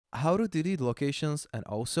how to delete locations and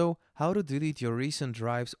also how to delete your recent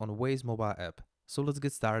drives on Waze mobile app. So let's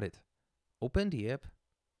get started. Open the app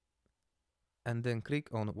and then click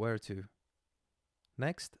on where to.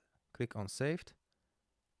 Next, click on saved.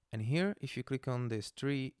 And here, if you click on these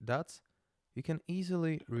three dots, you can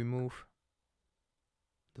easily remove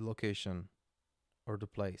the location or the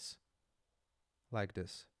place like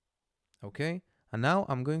this. Okay, and now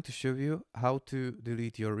I'm going to show you how to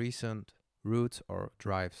delete your recent routes or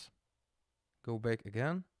drives. Go back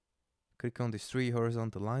again, click on these three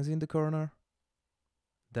horizontal lines in the corner,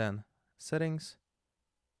 then settings,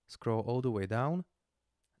 scroll all the way down.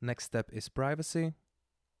 Next step is privacy.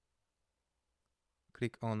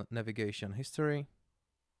 Click on navigation history.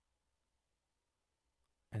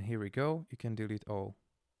 And here we go, you can delete all.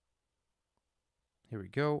 Here we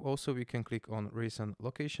go. Also, we can click on recent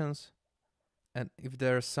locations. And if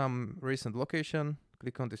there's some recent location,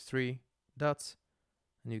 click on these three dots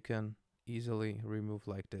and you can easily remove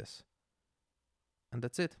like this. And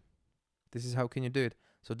that's it. This is how can you do it.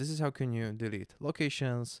 So this is how can you delete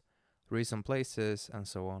locations, recent places, and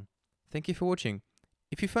so on. Thank you for watching.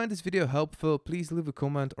 If you find this video helpful, please leave a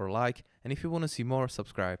comment or like. And if you want to see more,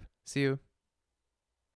 subscribe. See you.